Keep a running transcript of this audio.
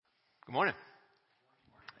Good morning.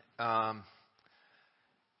 I'm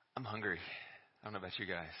hungry. I don't know about you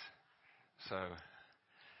guys. So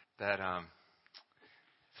that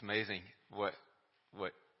it's amazing what your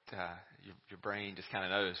brain just kind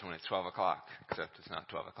of knows when it's 12 o'clock, except it's not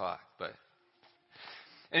 12 o'clock. But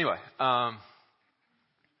anyway,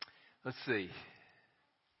 let's see.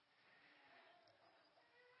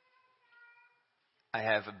 I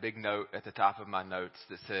have a big note at the top of my notes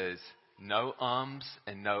that says no ums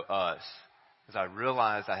and no us, because I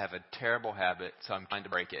realize I have a terrible habit, so I'm trying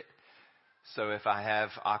to break it. So if I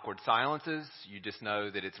have awkward silences, you just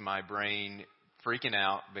know that it's my brain freaking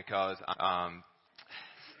out because all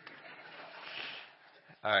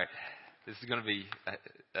right, this is going to be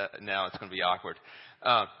now it's going to be awkward.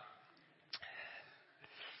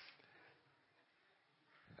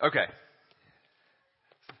 Okay.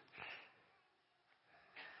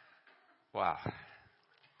 Wow.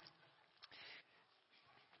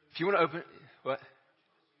 If you want to open what?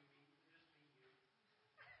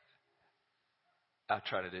 I'll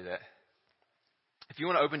try to do that. If you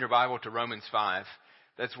want to open your Bible to Romans 5,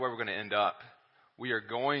 that's where we're going to end up. We are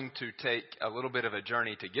going to take a little bit of a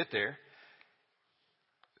journey to get there.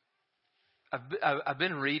 I've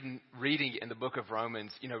been reading in the book of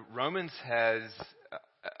Romans. Romans has,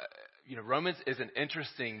 Romans is an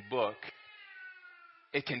interesting book.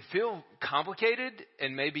 It can feel complicated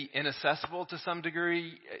and maybe inaccessible to some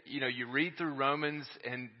degree. You read through Romans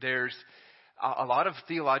and there's a lot of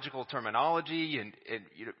theological terminology and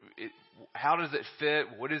how does it fit?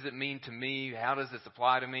 What does it mean to me? How does this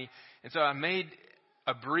apply to me? And so I made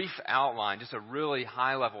a brief outline, just a really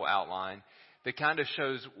high level outline that kind of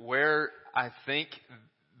shows where I think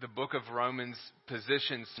the book of Romans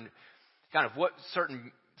positions, kind of what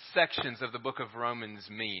certain sections of the book of Romans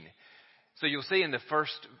mean. So you'll see in the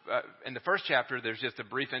first chapter, there's just a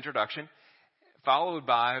brief introduction, followed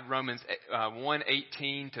by Romans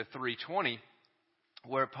 1:18 to 3:20,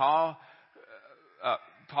 where Paul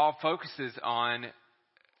focuses on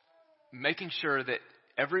making sure that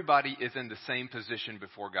everybody is in the same position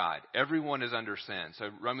before God. Everyone is under sin.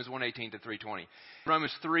 So Romans 1:18 to 3:20.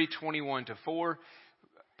 Romans 3:21 to 4,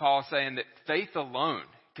 Paul is saying that faith alone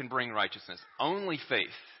can bring righteousness. Only faith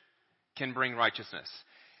can bring righteousness.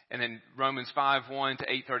 And then Romans 5:1 to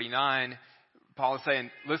 8:39, Paul is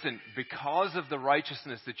saying, listen, because of the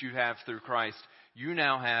righteousness that you have through Christ, you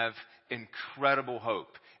now have incredible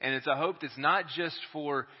hope. And it's a hope that's not just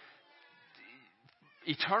for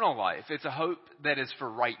eternal life. It's a hope that is for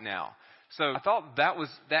right now. So I thought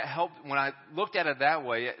that helped when I looked at it that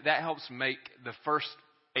way. That helps make the first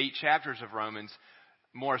 8 chapters of Romans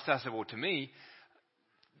more accessible to me.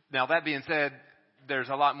 Now, that being said, there's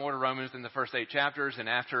a lot more to Romans than the first 8 chapters, and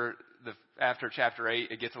after chapter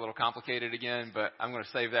 8, it gets a little complicated again. But I'm going to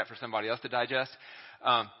save that for somebody else to digest.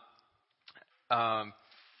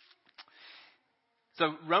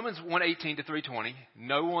 So Romans 1:18 to 3:20,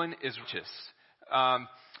 no one is righteous.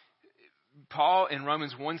 Paul in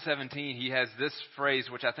Romans 1:17, he has this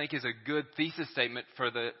phrase, which I think is a good thesis statement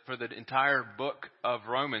for the entire book of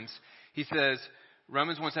Romans. He says,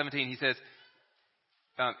 Romans 1:17, he says,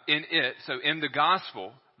 in the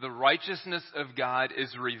gospel, the righteousness of God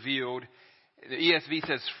is revealed. The ESV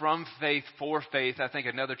says from faith for faith. I think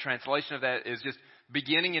another translation of that is just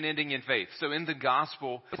beginning and ending in faith. So in the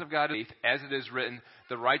gospel of God, as it is written,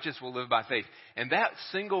 the righteous will live by faith. And that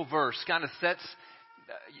single verse kind of sets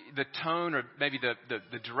the tone or maybe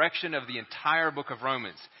the direction of the entire book of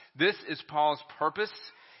Romans. This is Paul's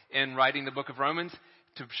purpose in writing the book of Romans,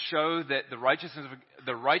 to show that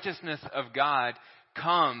the righteousness of God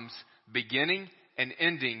comes beginning and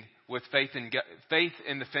ending with faith in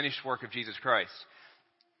the finished work of Jesus Christ.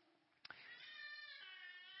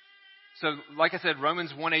 So, like I said,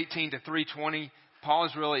 Romans 1:18 to 3:20, Paul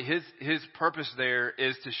is really his purpose there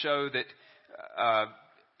is to show that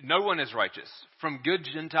no one is righteous, from good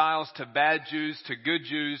Gentiles to bad Jews to good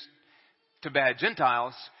Jews to bad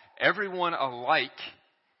Gentiles. Everyone alike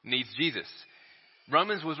needs Jesus.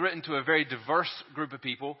 Romans was written to a very diverse group of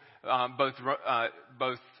people, both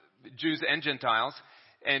Jews and Gentiles.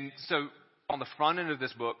 And so on the front end of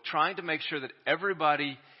this book, trying to make sure that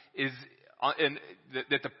everybody is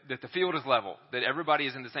that the field is level, that everybody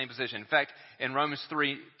is in the same position. In fact, in Romans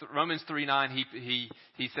 3:9,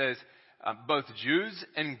 he says, both Jews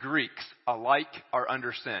and Greeks alike are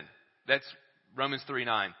under sin. That's Romans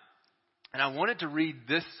 3:9. And I wanted to read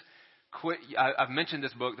this quick. I've mentioned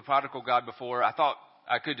this book, The Prodigal God, before. I thought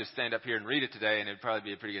I could just stand up here and read it today, and it'd probably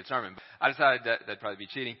be a pretty good sermon. But I decided that'd probably be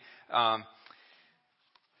cheating.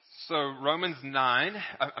 So Romans 9,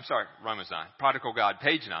 Prodigal God,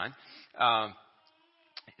 page 9,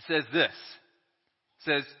 says this. It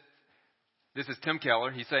says, This is Tim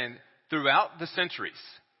Keller. He's saying, throughout the centuries,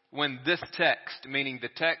 when this text, meaning the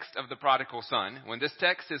text of the prodigal son, when this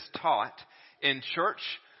text is taught in church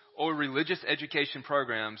or religious education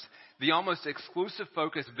programs, the almost exclusive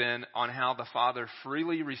focus has been on how the father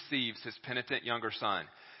freely receives his penitent younger son.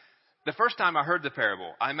 The first time I heard the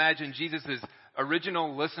parable, I imagined Jesus'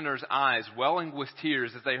 original listeners' eyes welling with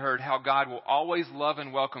tears as they heard how God will always love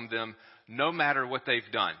and welcome them no matter what they've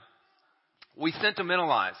done. We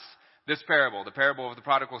sentimentalize this parable, the parable of the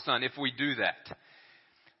prodigal son, if we do that.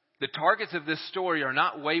 The targets of this story are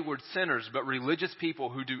not wayward sinners, but religious people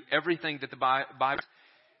who do everything that the Bible.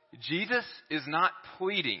 Jesus is not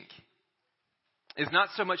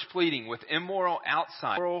so much pleading with immoral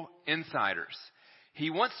insiders. He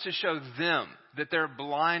wants to show them that their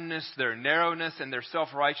blindness, their narrowness, and their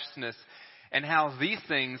self-righteousness, and how these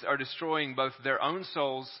things are destroying both their own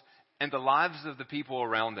souls and the lives of the people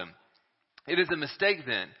around them. It is a mistake,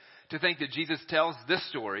 then, to think that Jesus tells this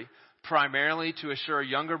story primarily to assure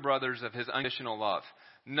younger brothers of his unconditional love.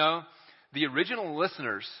 No, the original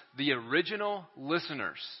listeners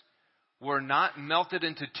were not melted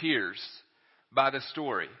into tears by the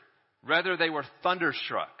story. Rather, they were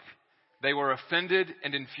thunderstruck. They were offended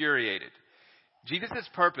and infuriated. Jesus'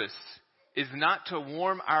 purpose is not to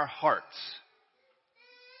warm our hearts.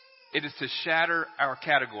 It is to shatter our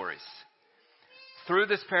categories. Through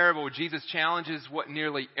this parable, Jesus challenges what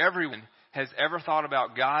nearly everyone has ever thought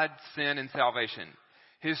about God, sin, and salvation.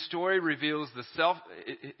 His story reveals the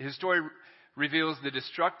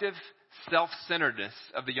destructive self-centeredness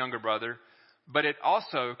of the younger brother, but it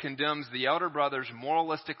also condemns the elder brother's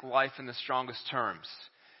moralistic life in the strongest terms.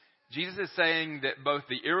 Jesus is saying that both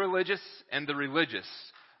the irreligious and the religious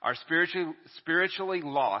are spiritually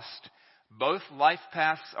lost. Both life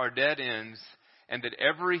paths are dead ends, and that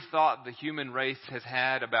every thought the human race has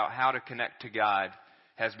had about how to connect to God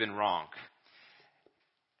has been wrong.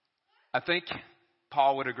 I think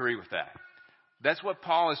Paul would agree with that. That's what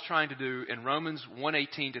Paul is trying to do in Romans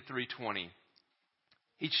 1:18 to 3:20.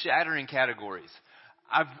 He's shattering categories.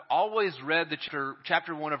 I've always read the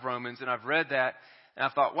chapter 1 of Romans, and I've read that, and I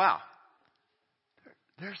thought, wow,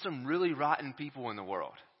 there's some really rotten people in the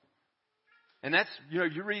world. And that's,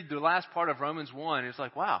 you read the last part of Romans 1, and it's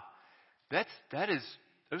like, wow, there's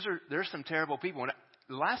some terrible people. And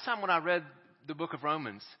the last time when I read the book of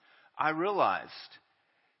Romans, I realized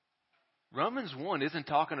Romans 1 isn't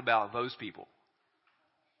talking about those people.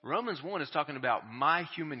 Romans 1 is talking about my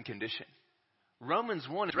human condition. Romans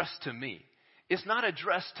 1 is addressed to me. It's not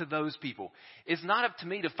addressed to those people. It's not up to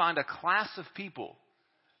me to find a class of people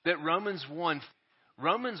that Romans 1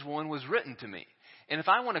 was written to me. And if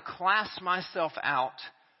I want to class myself out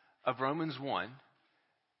of Romans 1,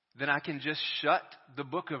 then I can just shut the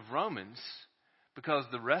book of Romans, because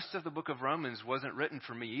the rest of the book of Romans wasn't written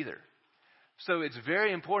for me either. So it's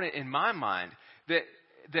very important in my mind that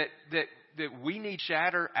we need to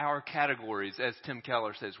shatter our categories, as Tim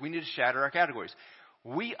Keller says. We need to shatter our categories.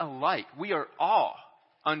 We are all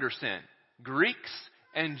under sin. Greeks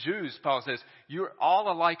and Jews, Paul says, you're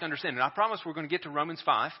all alike under sin. And I promise we're going to get to Romans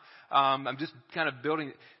 5. I'm just kind of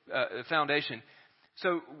building a foundation.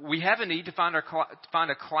 So we have a need to find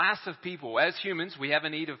a class of people. As humans, we have a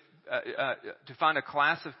need to find a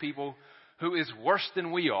class of people who is worse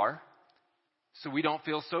than we are, so we don't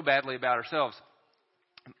feel so badly about ourselves.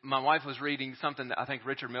 My wife was reading something that I think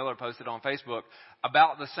Richard Miller posted on Facebook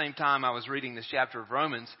about the same time I was reading this chapter of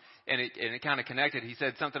Romans, and it kind of connected. He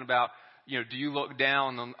said something about, do you look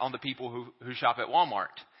down on the people who shop at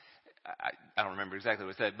Walmart? I don't remember exactly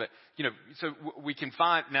what it said, but, so we can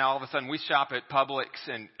find now all of a sudden we shop at Publix,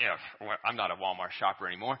 and I'm not a Walmart shopper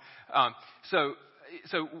anymore.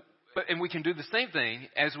 And we can do the same thing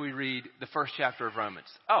as we read the first chapter of Romans.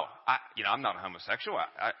 I'm not a homosexual.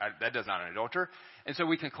 That does not an adulterer. And so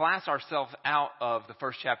we can class ourselves out of the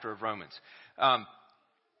first chapter of Romans.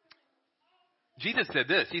 Jesus said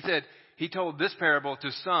this. He told this parable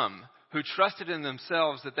to some who trusted in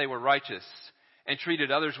themselves that they were righteous and treated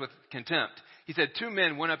others with contempt. He said, 2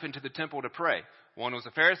 men went up into the temple to pray. One was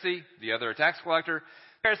a Pharisee, the other a tax collector.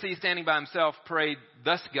 The Pharisee, standing by himself, prayed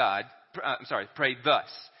thus.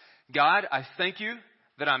 God, I thank you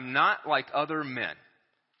that I'm not like other men.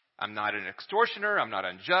 I'm not an extortioner. I'm not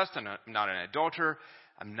unjust. I'm not an adulterer.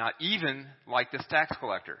 I'm not even like this tax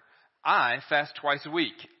collector. I fast twice a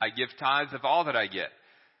week. I give tithes of all that I get.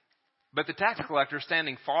 But the tax collector,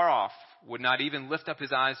 standing far off, would not even lift up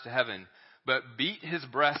his eyes to heaven, but beat his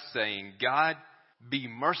breast, saying, God, be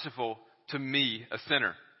merciful to me, a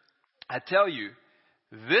sinner. I tell you,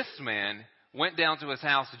 this man went down to his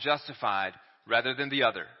house justified rather than the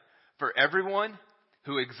other. For everyone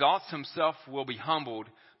who exalts himself will be humbled,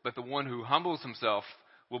 but the one who humbles himself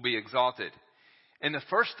will be exalted. In the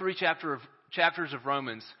first three chapters of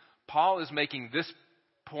Romans, Paul is making this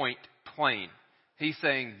point plain. He's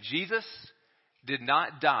saying Jesus did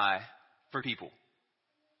not die for people.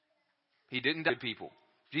 He didn't die for people.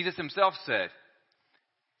 Jesus himself said,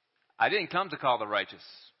 I didn't come to call the righteous,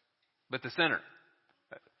 but the sinner.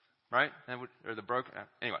 Right? Or the broken.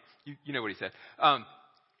 Anyway, you know what he said.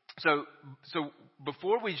 So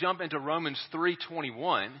before we jump into Romans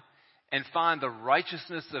 3:21 and find the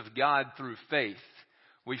righteousness of God through faith,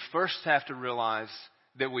 we first have to realize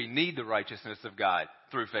that we need the righteousness of God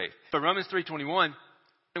through faith. So Romans 3:21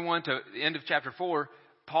 to the end of chapter 4,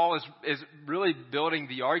 Paul is really building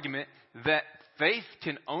the argument that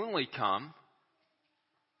righteousness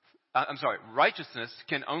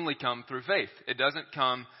can only come through faith. It doesn't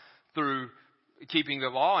come through keeping the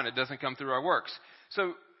law, and it doesn't come through our works.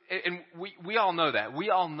 So, and we all know that. We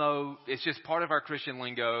all know it's just part of our Christian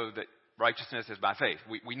lingo that righteousness is by faith.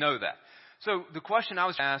 We know that. So the question I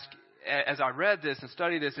was asked as I read this and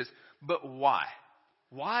studied this is, but why?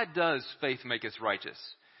 Why does faith make us righteous?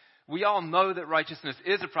 We all know that righteousness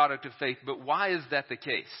is a product of faith, but why is that the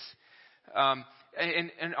case? And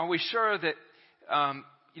are we sure that,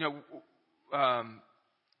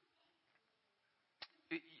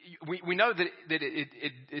 we know that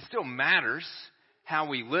it still matters how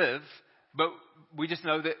we live, but we just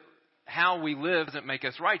know that how we live doesn't make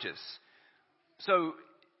us righteous. So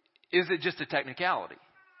is it just a technicality?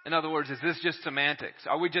 In other words, is this just semantics?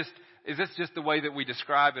 Is this just the way that we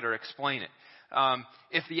describe it or explain it?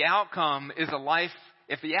 If the outcome is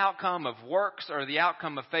if the outcome of works or the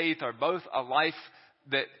outcome of faith are both a life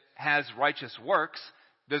that has righteous works,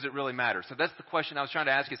 does it really matter? So that's the question I was trying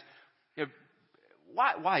to ask is,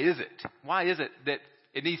 why is it? Why is it that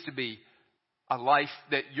it needs to be a life,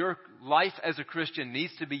 that your life as a Christian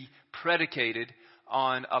needs to be predicated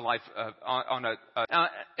on a life, and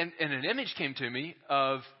an image came to me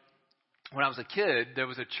of when I was a kid. There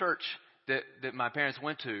was a church that my parents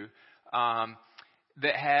went to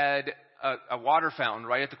that had a water fountain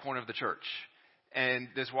right at the corner of the church. And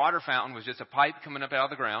this water fountain was just a pipe coming up out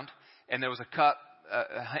of the ground, and there was a cup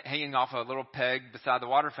hanging off a little peg beside the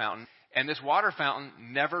water fountain. And this water fountain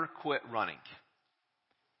never quit running.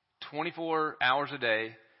 24 hours a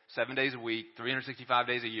day, 7 days a week, 365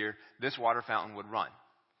 days a year, this water fountain would run.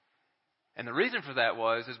 And the reason for that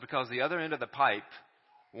is because the other end of the pipe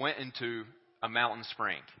went into a mountain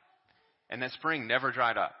spring. And that spring never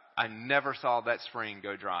dried up. I never saw that spring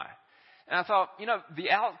go dry. And I thought,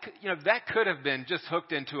 that could have been just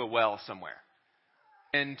hooked into a well somewhere.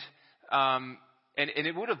 And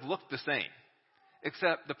it would have looked the same.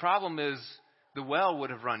 Except the problem is the well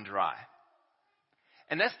would have run dry.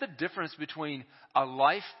 And that's the difference between a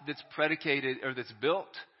life that's predicated or that's built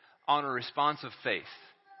on a response of faith.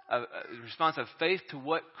 A response of faith to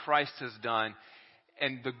what Christ has done.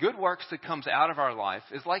 And the good works that comes out of our life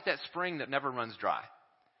is like that spring that never runs dry.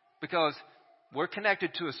 Because we're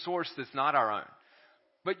connected to a source that's not our own.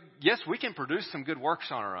 But yes, we can produce some good works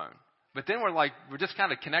on our own. But then we're just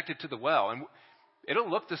kind of connected to the well. And it'll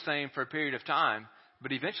look the same for a period of time,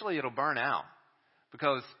 but eventually it'll burn out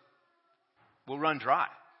because we'll run dry.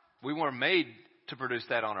 We weren't made to produce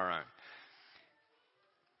that on our own.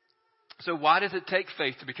 So why does it take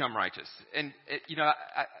faith to become righteous? And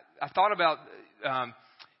I thought about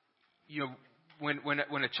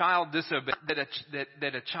when a child disobeys,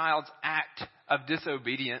 that a child's act of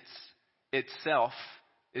disobedience itself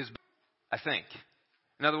is, I think.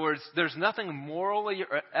 In other words, there's nothing morally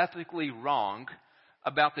or ethically wrong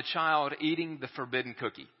about the child eating the forbidden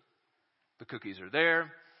cookie. The cookies are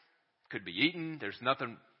there, could be eaten. There's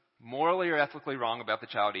nothing morally or ethically wrong about the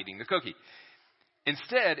child eating the cookie.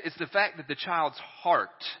 Instead, it's the fact that the child's heart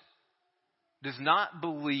does not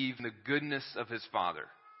believe in the goodness of his father.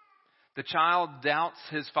 The child doubts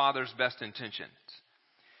his father's best intentions.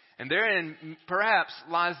 And therein perhaps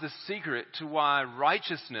lies the secret to why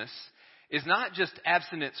righteousness is not just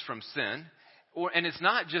abstinence from sin, and it's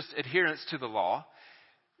not just adherence to the law,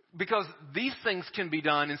 because these things can be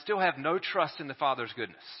done and still have no trust in the Father's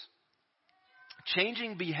goodness.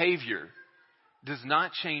 Changing behavior does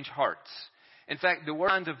not change hearts. In fact, the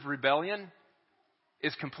word of rebellion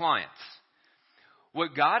is compliance.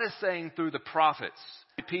 What God is saying through the prophets,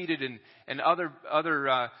 repeated and other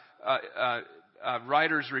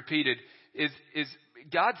writers repeated, is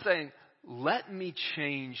God saying, let me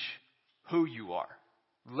change who you are.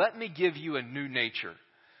 Let me give you a new nature.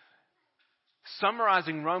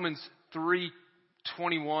 Summarizing Romans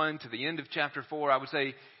 3:21 to the end of chapter 4, I would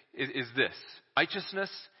say is this.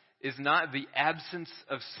 Righteousness is not the absence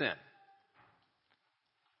of sin.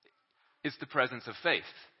 It's the presence of faith.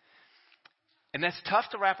 And that's tough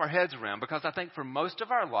to wrap our heads around because I think for most of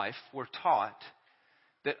our life, we're taught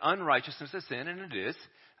that unrighteousness is sin, and it is.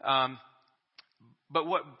 But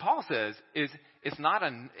what Paul says is it's not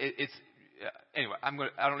anyway,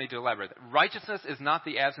 I don't need to elaborate. Righteousness is not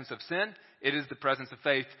the absence of sin. It is the presence of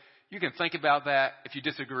faith. You can think about that. If you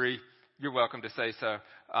disagree, you're welcome to say so.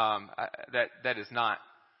 That is not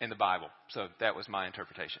in the Bible. So that was my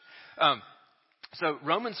interpretation. So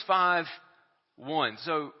Romans 5:1.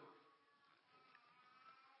 So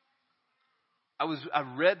I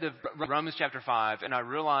read the Romans chapter 5, and I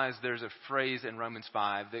realized there's a phrase in Romans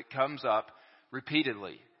 5 that comes up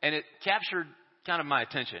repeatedly, and it captured kind of my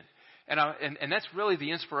attention. And that's really the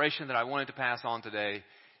inspiration that I wanted to pass on today,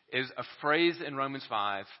 is a phrase in Romans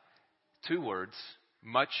 5, 2 words,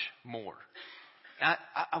 much more.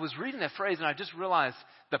 I was reading that phrase, and I just realized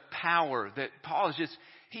the power that Paul is just,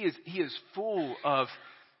 he is full of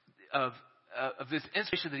this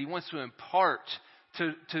inspiration that he wants to impart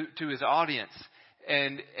to his audience.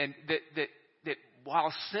 And that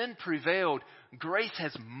while sin prevailed, grace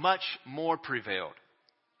has much more prevailed.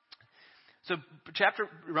 So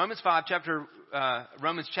Romans chapter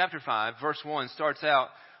 5, verse 1 starts out,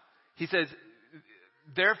 he says,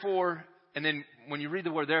 therefore, and then when you read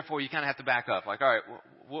the word therefore, you kind of have to back up. Like, all right,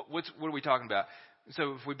 what are we talking about?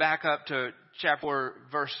 So if we back up to chapter 4,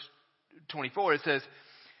 verse 24, it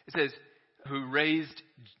says, who raised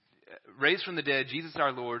from the dead Jesus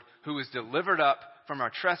our Lord, who was delivered up from our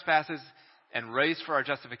trespasses and raised for our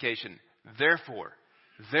justification. Therefore,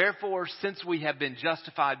 since we have been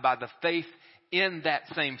justified by the faith in that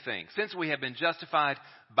same thing, since we have been justified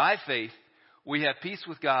by faith, we have peace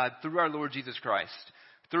with God through our Lord Jesus Christ.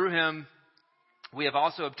 Through him, we have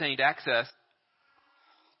also obtained access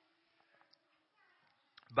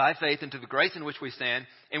by faith into the grace in which we stand,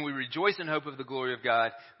 and we rejoice in hope of the glory of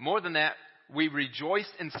God. More than that, we rejoice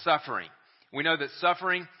in suffering. We know that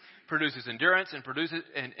suffering produces endurance, and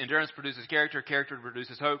endurance produces character. Character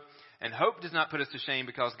produces hope, and hope does not put us to shame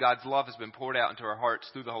because God's love has been poured out into our hearts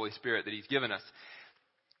through the Holy Spirit that He's given us.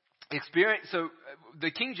 So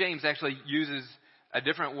the King James actually uses a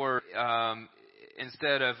different word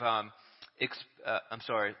instead of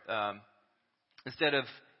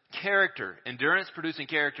character. Endurance producing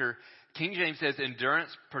character. King James says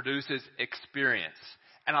endurance produces experience.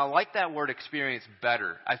 And I like that word experience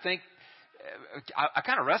better. I think I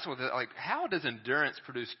kind of wrestle with it. Like, how does endurance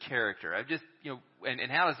produce character?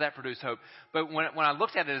 And how does that produce hope? But when I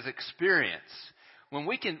looked at it as experience, let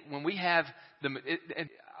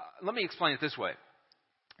me explain it this way.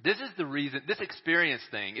 This is the reason, this experience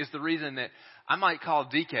thing is the reason that I might call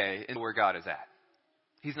DK and where God is at.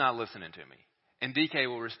 He's not listening to me. And DK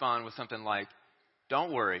will respond with something like,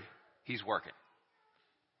 don't worry, He's working.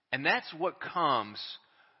 And that's what comes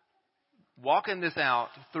walking this out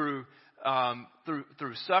through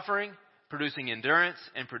suffering, producing endurance,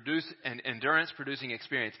 and endurance producing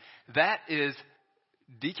experience. That is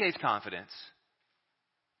DK's confidence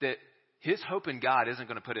that his hope in God isn't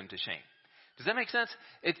going to put him to shame. Does that make sense?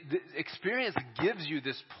 The experience gives you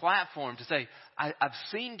this platform to say, I've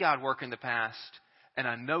seen God work in the past, and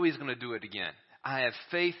I know He's going to do it again. I have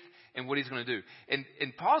faith in what He's going to do. And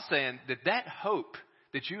Paul's saying that hope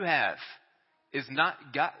that you have is not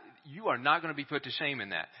God. You are not going to be put to shame in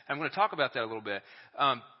that. I'm going to talk about that a little bit.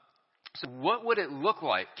 So what would it look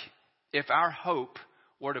like if our hope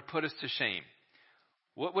were to put us to shame?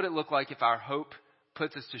 What would it look like if our hope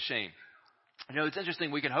puts us to shame? You know, it's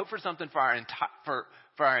interesting. We can hope for something for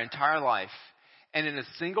our entire life, and in a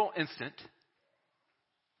single instant,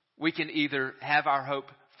 we can either have our hope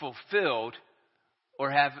fulfilled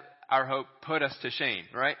or have our hope put us to shame,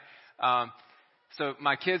 right? So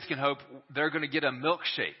my kids can hope they're going to get a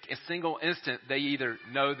milkshake. In a single instant, they either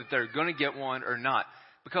know that they're going to get one or not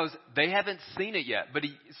because they haven't seen it yet. But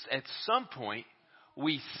at some point,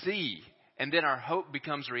 we see, and then our hope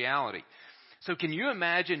becomes reality. So can you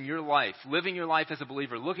imagine your life, living your life as a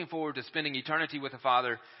believer, looking forward to spending eternity with the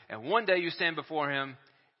Father, and one day you stand before Him,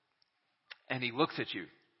 and He looks at you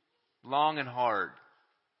long and hard.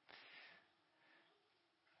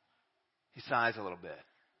 He sighs a little bit.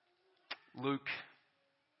 Luke,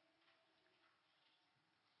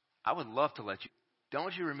 I would love to let you.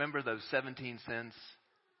 Don't you remember those 17 sins?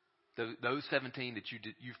 Those 17 that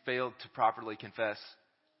you failed to properly confess?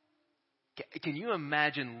 Can you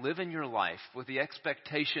imagine living your life with the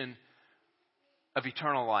expectation of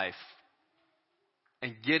eternal life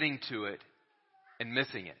and getting to it and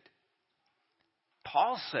missing it?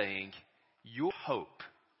 Paul's saying your hope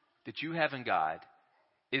that you have in God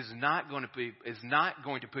is not going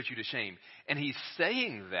to put you to shame. And he's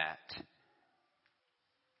saying that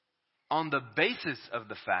on the basis of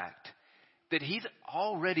the fact that He's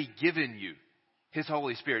already given you His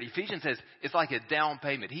Holy Spirit. Ephesians says it's like a down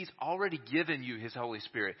payment. He's already given you His Holy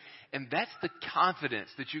Spirit. And that's the confidence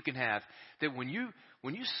that you can have, that when you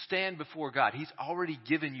stand before God, He's already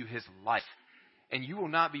given you His life. And you will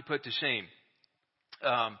not be put to shame.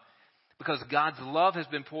 Because God's love has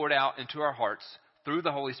been poured out into our hearts through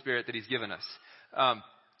the Holy Spirit that He's given us.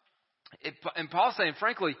 And Paul's saying,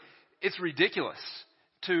 frankly, it's ridiculous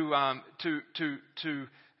to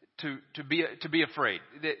be afraid.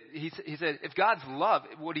 He said, if God's love,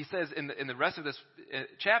 what he says in the rest of this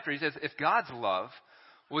chapter, he says, if God's love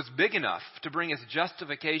was big enough to bring us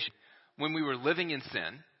justification when we were living in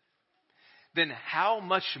sin, then how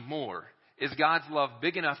much more is God's love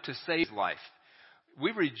big enough to save life?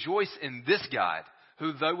 We rejoice in this God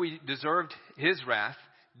who, though we deserved His wrath,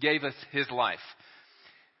 gave us His life.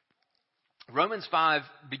 Romans 5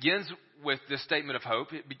 begins with this statement of hope,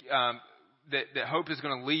 that hope is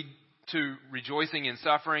going to lead to rejoicing in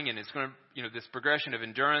suffering, and it's going to, this progression of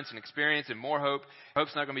endurance and experience and more hope.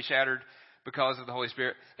 Hope's not going to be shattered because of the Holy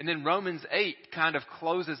Spirit. And then Romans 8 kind of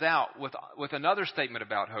closes out with another statement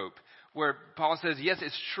about hope, where Paul says, yes,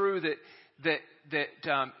 it's true that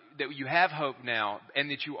you have hope now and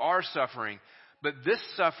that you are suffering, but this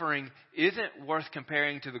suffering isn't worth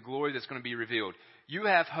comparing to the glory that's going to be revealed. You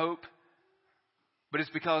have hope, but it's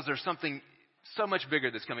because there's something so much bigger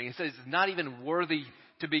that's coming. He says it's not even worthy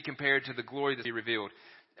to be compared to the glory that's revealed.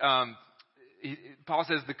 Paul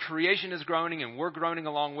says the creation is groaning and we're groaning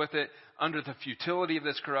along with it under the futility of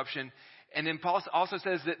this corruption. And then Paul also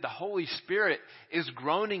says that the Holy Spirit is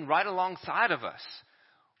groaning right alongside of us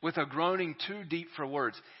with a groaning too deep for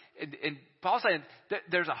words. And Paul's saying that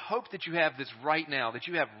there's a hope that you have this right now, that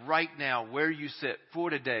you have right now where you sit for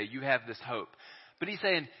today. You have this hope. But he's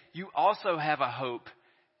saying you also have a hope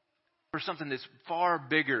for something that's far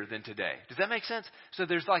bigger than today. Does that make sense? So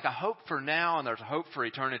there's like a hope for now and there's a hope for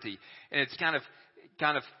eternity. And it's kind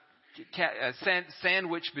of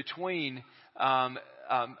sandwiched between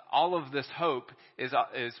all of this hope is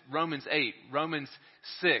Romans 8, Romans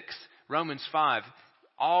 6, Romans 5,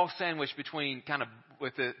 all sandwiched between kind of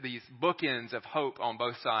with these bookends of hope on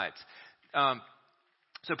both sides.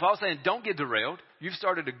 So Paul's saying, don't get derailed. You've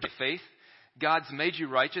started a good faith. God's made you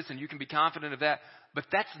righteous and you can be confident of that. But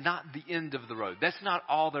that's not the end of the road. That's not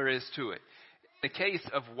all there is to it. The case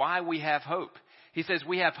of why we have hope. He says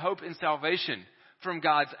we have hope in salvation from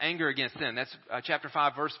God's anger against sin. That's chapter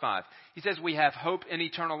 5, verse 5. He says we have hope in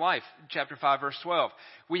eternal life. Chapter 5, verse 12.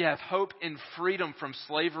 We have hope in freedom from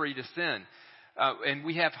slavery to sin. And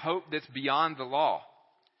we have hope that's beyond the law.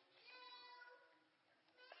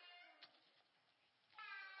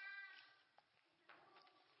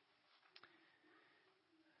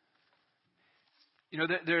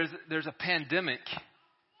 There's a pandemic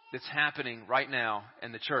that's happening right now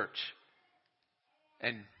in the church.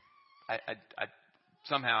 And I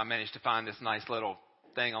somehow I managed to find this nice little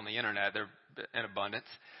thing on the internet. They're in abundance.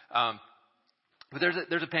 But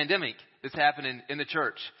there's a pandemic that's happening in the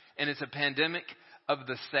church. And it's a pandemic of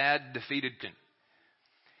the sad, defeated.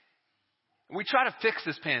 We try to fix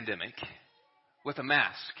this pandemic with a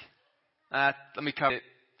mask. Let me cover it.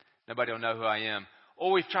 Nobody will know who I am.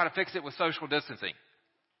 Or we've tried to fix it with social distancing.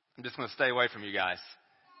 I'm just going to stay away from you guys.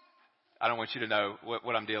 I don't want you to know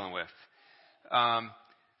what I'm dealing with.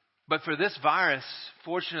 But for this virus,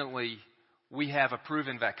 fortunately, we have a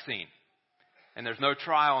proven vaccine. And there's no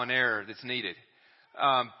trial and error that's needed.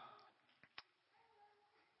 Let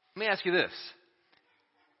me ask you this.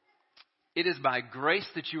 It is by grace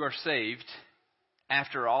that you are saved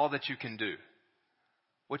after all that you can do.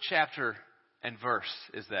 What chapter and verse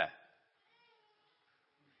is that?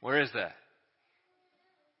 Where is that?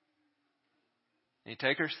 Any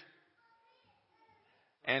takers?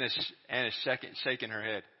 Anna's shaking her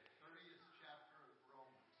head.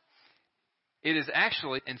 It is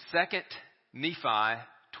actually in 2 Nephi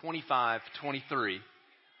 25:23,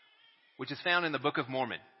 which is found in the Book of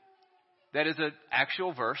Mormon. That is an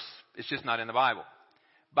actual verse. It's just not in the Bible.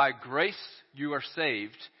 By grace you are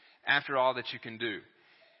saved after all that you can do.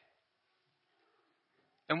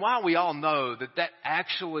 And while we all know that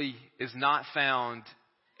actually is not found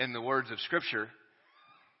in the words of Scripture,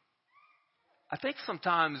 I think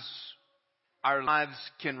sometimes our lives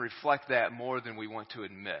can reflect that more than we want to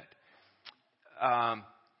admit.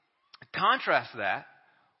 Contrast that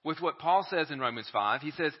with what Paul says in Romans 5.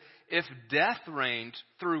 He says, if death reigned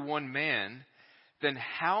through one man, then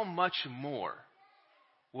how much more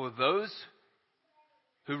will those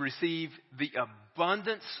who receive the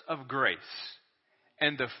abundance of grace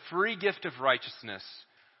and the free gift of righteousness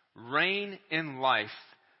reign in life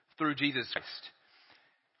through Jesus Christ?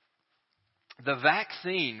 The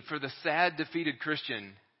vaccine for the sad, defeated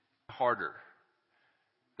Christian, harder.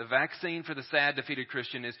 The vaccine for the sad, defeated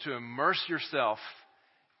Christian is to immerse yourself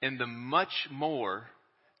in the much more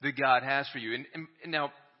that God has for you. And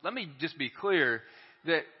now, let me just be clear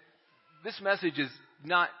that this message is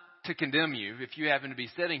not to condemn you if you happen to be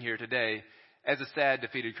sitting here today as a sad,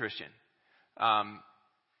 defeated Christian.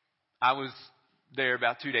 I was there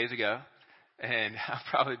about 2 days ago, and I'll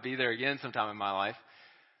probably be there again sometime in my life.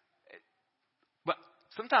 But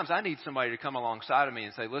sometimes I need somebody to come alongside of me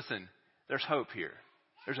and say, listen, there's hope here.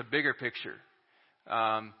 There's a bigger picture.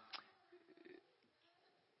 The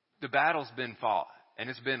battle's been fought, and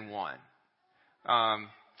it's been won. And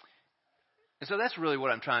so that's really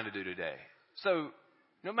what I'm trying to do today. So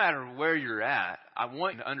no matter where you're at, I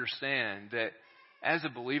want you to understand that as a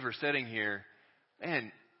believer sitting here,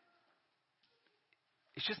 man,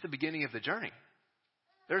 it's just the beginning of the journey.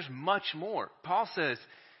 There's much more. Paul says,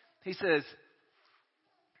 he says,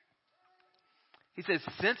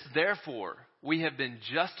 since therefore we have been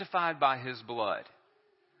justified by his blood,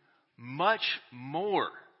 much more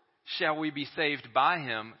shall we be saved by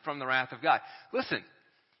him from the wrath of God. Listen,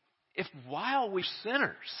 if while we were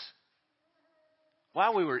sinners,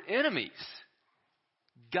 while we were enemies,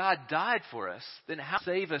 God died for us, then how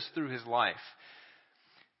save us through his life?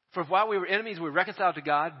 For while we were enemies, we were reconciled to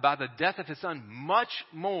God by the death of his Son. Much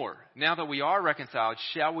more, now that we are reconciled,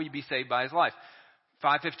 shall we be saved by his life.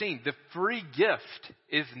 5:15, the free gift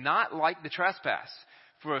is not like the trespass.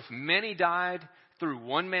 For if many died through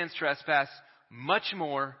one man's trespass, much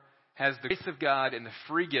more has the grace of God and the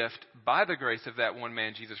free gift by the grace of that one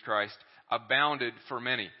man, Jesus Christ, abounded for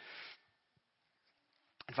many.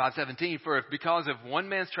 5:17, for if because of one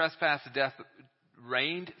man's trespass death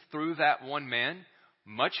reigned through that one man,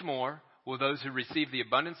 much more will those who receive the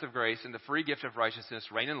abundance of grace and the free gift of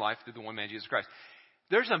righteousness reign in life through the one man, Jesus Christ.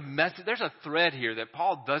 There's a message, there's a thread here that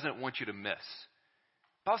Paul doesn't want you to miss.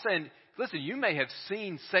 Paul's saying, listen, you may have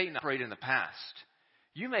seen Satan operate in the past.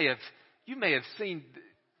 You may have seen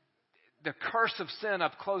the curse of sin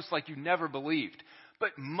up close like you never believed.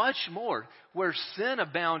 But much more, where sin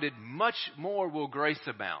abounded, much more will grace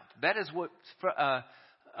abound. That is what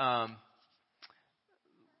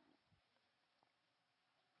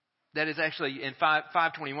that is actually in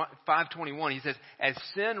 5:21. He says, as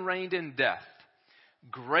sin reigned in death,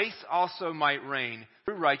 grace also might reign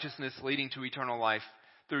through righteousness, leading to eternal life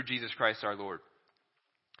through Jesus Christ our Lord.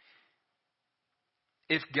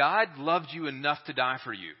 If God loved you enough to die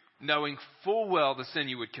for you, knowing full well the sin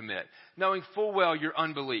you would commit, knowing full well your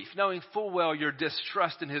unbelief, knowing full well your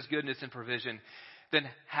distrust in his goodness and provision, then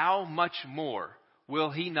how much more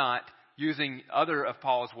will he not, using other of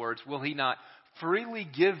Paul's words, will he not freely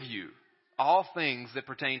give you all things that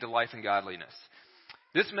pertain to life and godliness?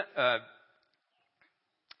 This, I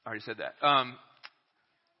already said that.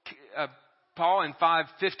 Paul in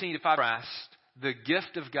 5:15 to 5 contrasts the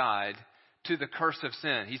gift of God to the curse of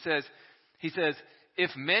sin. He says,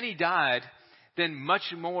 if many died, then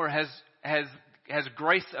much more has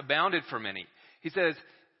grace abounded for many. He says,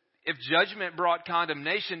 if judgment brought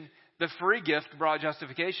condemnation, the free gift brought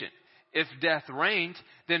justification. If death reigned,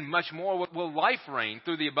 then much more will life reign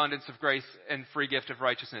through the abundance of grace and free gift of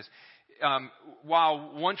righteousness.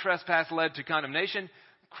 While one trespass led to condemnation,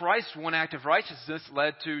 Christ's one act of righteousness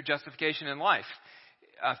led to justification and life.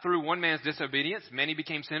 Through one man's disobedience, many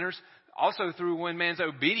became sinners. Also through one man's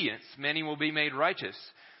obedience, many will be made righteous.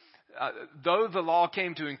 Though the law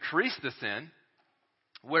came to increase the sin,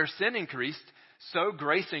 where sin increased, so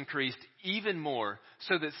grace increased even more,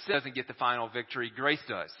 so that sin doesn't get the final victory, grace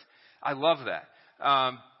does. I love that.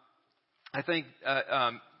 I think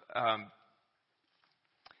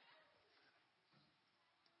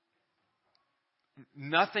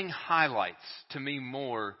nothing highlights to me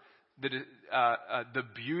more the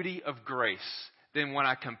beauty of grace than when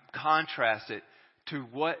I contrast it to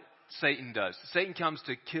what Satan does. Satan comes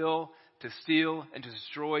to kill, to steal, and to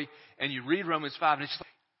destroy. And you read Romans 5, and it's like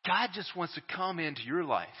God just wants to come into your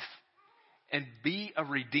life and be a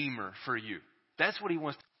redeemer for you. That's what he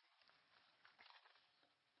wants to.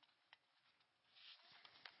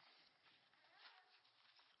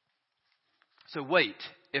 So wait,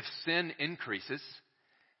 if sin increases,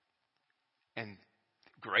 and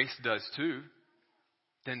grace does too,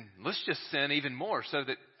 then let's just sin even more so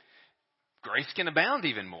that grace can abound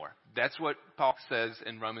even more. That's what Paul says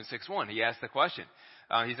in Romans 6:1. He asks the question.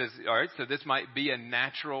 He says, all right, so this might be a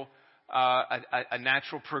natural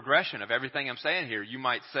progression of everything I'm saying here. You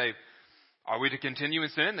might say, are we to continue in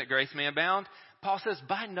sin that grace may abound? Paul says,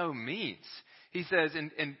 by no means. He says,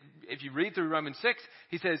 and if you read through Romans 6,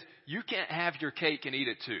 he says, you can't have your cake and eat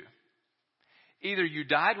it too. Either you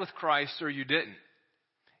died with Christ or you didn't.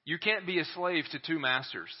 You can't be a slave to two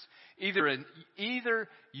masters. Either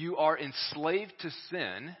you are enslaved to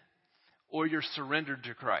sin or you're surrendered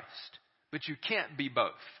to Christ. But you can't be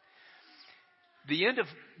both. The end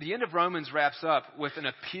of Romans wraps up with an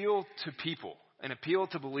appeal to people, an appeal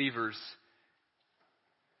to believers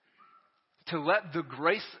to let the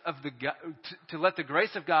grace of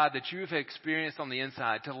God that you've experienced on the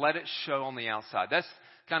inside, to let it show on the outside. That's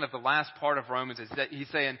kind of the last part of Romans. Is that he's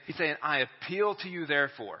saying, I appeal to you,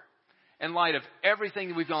 therefore, in light of everything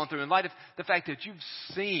that we've gone through, in light of the fact that you've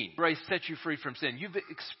seen grace set you free from sin, you've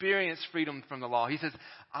experienced freedom from the law. He says,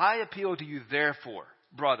 I appeal to you, therefore,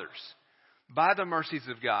 brothers, by the mercies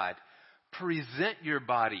of God, present your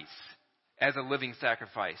bodies as a living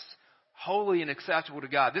sacrifice, holy and acceptable to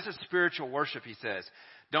God. This is spiritual worship, he says.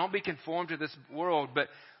 Don't be conformed to this world, but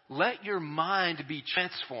let your mind be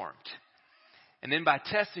transformed. And then by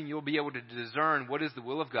testing, you'll be able to discern what is the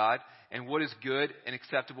will of God and what is good and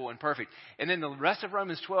acceptable and perfect. And then the rest of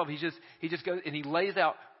Romans 12, he just goes and he lays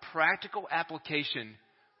out practical application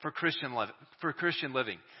for Christian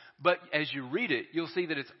living. But as you read it, you'll see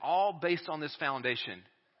that it's all based on this foundation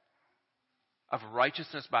of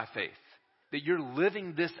righteousness by faith. That you're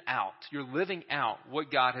living this out. You're living out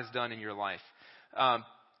what God has done in your life.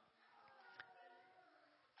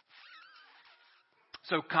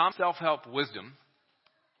 So common self-help wisdom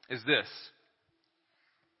is this.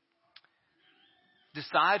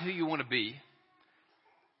 Decide who you want to be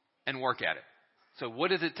and work at it. So what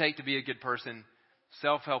does it take to be a good person?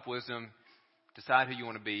 Self-help wisdom. Decide who you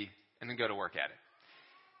want to be and then go to work at it.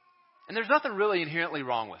 And there's nothing really inherently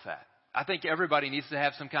wrong with that. I think everybody needs to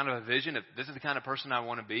have some kind of a vision of this is the kind of person I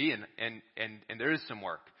want to be, and there is some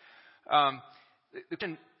work. The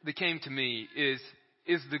thing that came to me is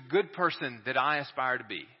the good person that I aspire to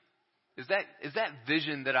be. Is that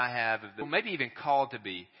vision that I have, maybe even called to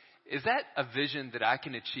be, is that a vision that I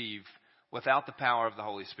can achieve without the power of the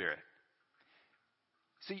Holy Spirit?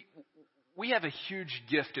 See, we have a huge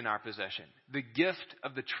gift in our possession. The gift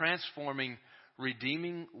of the transforming,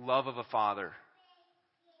 redeeming love of a Father.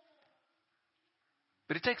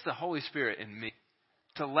 But it takes the Holy Spirit in me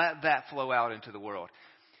to let that flow out into the world.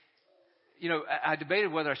 You know, I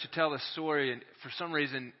debated whether I should tell this story, and for some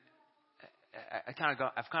reason, I've kind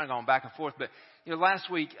of gone back and forth. But you know, last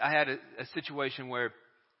week I had a situation where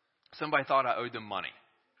somebody thought I owed them money,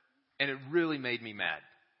 and it really made me mad,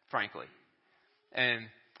 frankly. And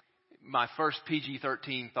my first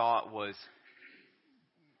PG-13 thought was,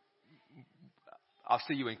 "I'll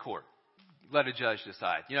see you in court. Let a judge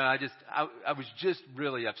decide." You know, I was just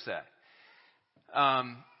really upset.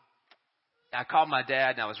 I called my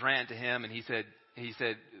dad and I was ranting to him, and he said,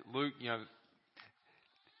 "Luke,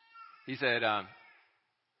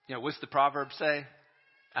 what's the proverb say?"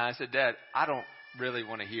 And I said, "Dad, I don't really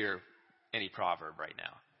want to hear any proverb right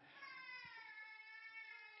now."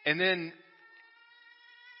 And then,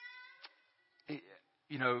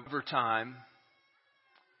 over time,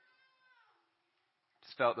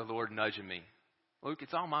 just felt the Lord nudging me. "Luke,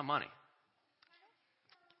 it's all my money.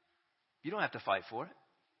 You don't have to fight for it.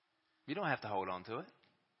 You don't have to hold on to it.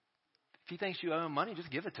 If he thinks you owe him money,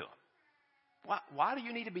 just give it to him. Why do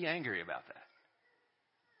you need to be angry about that?"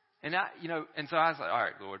 And so I was like, "All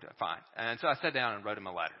right, Lord, fine." And so I sat down and wrote him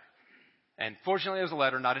a letter. And fortunately, it was a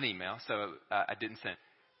letter, not an email, so I didn't send it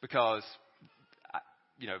because,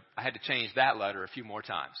 I had to change that letter a few more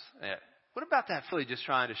times. What about that? Really just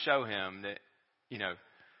trying to show him that,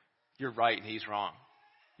 you're right and he's wrong.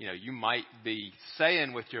 You might be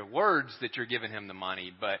saying with your words that you're giving him the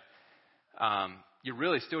money, but you're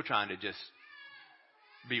really still trying to just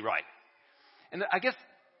be right. And I guess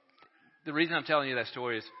the reason I'm telling you that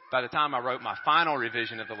story is by the time I wrote my final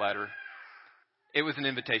revision of the letter, it was an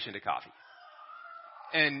invitation to coffee.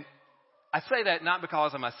 And I say that not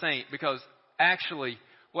because I'm a saint, because actually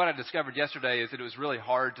what I discovered yesterday is that it was really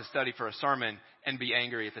hard to study for a sermon and be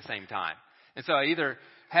angry at the same time. And so I either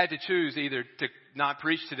had to choose either to not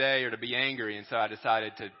preach today or to be angry, and so I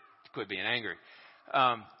decided to quit being angry.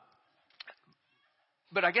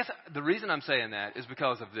 But I guess the reason I'm saying that is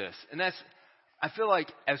because of this. And that's, I feel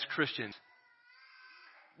like as Christians,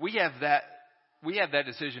 we have that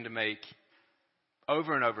decision to make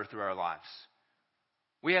over and over through our lives.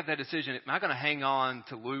 We have that decision, am I going to hang on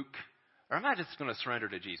to Luke, or am I just going to surrender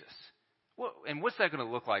to Jesus? And what's that going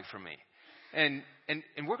to look like for me? And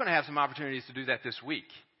we're going to have some opportunities to do that this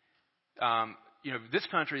week. This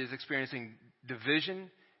country is experiencing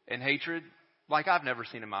division and hatred like I've never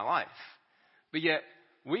seen in my life. But yet,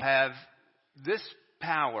 we have this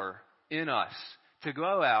power in us to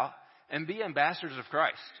go out and be ambassadors of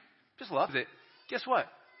Christ. Just love it. Guess what?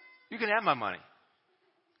 You can have my money.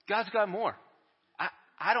 God's got more.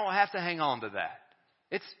 I don't have to hang on to that.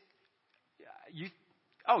 It's you.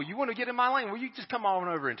 Oh, you want to get in my lane? Well, you just come on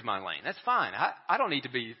over into my lane. That's fine. I don't need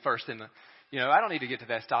to be first in the. I don't need to get to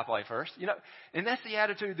that stoplight first. And that's the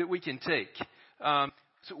attitude that we can take.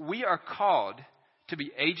 So we are called to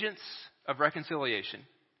be agents of reconciliation,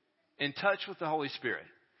 in touch with the Holy Spirit,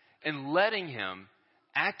 and letting Him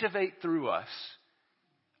activate through us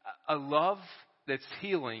a love that's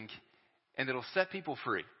healing and that'll set people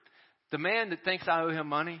free. The man that thinks I owe him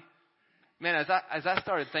money, man, as I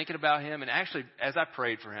started thinking about him, and actually as I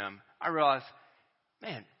prayed for him, I realized,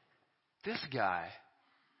 man, this guy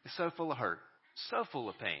is so full of hurt, so full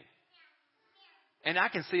of pain. And I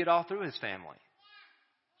can see it all through his family.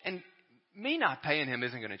 And me not paying him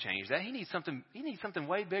isn't going to change that. He needs something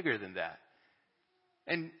way bigger than that.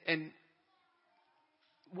 And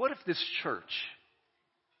what if this church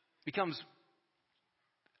becomes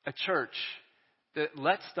a church that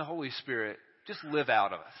lets the Holy Spirit just live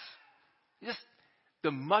out of us? Just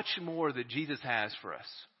the much more that Jesus has for us.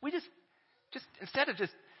 We just instead of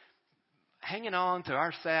just hanging on to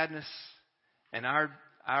our sadness and our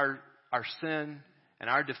sin and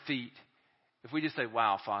our defeat, if we just say,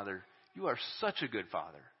 wow, Father, you are such a good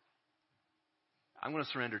Father. I'm going to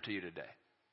surrender to you today.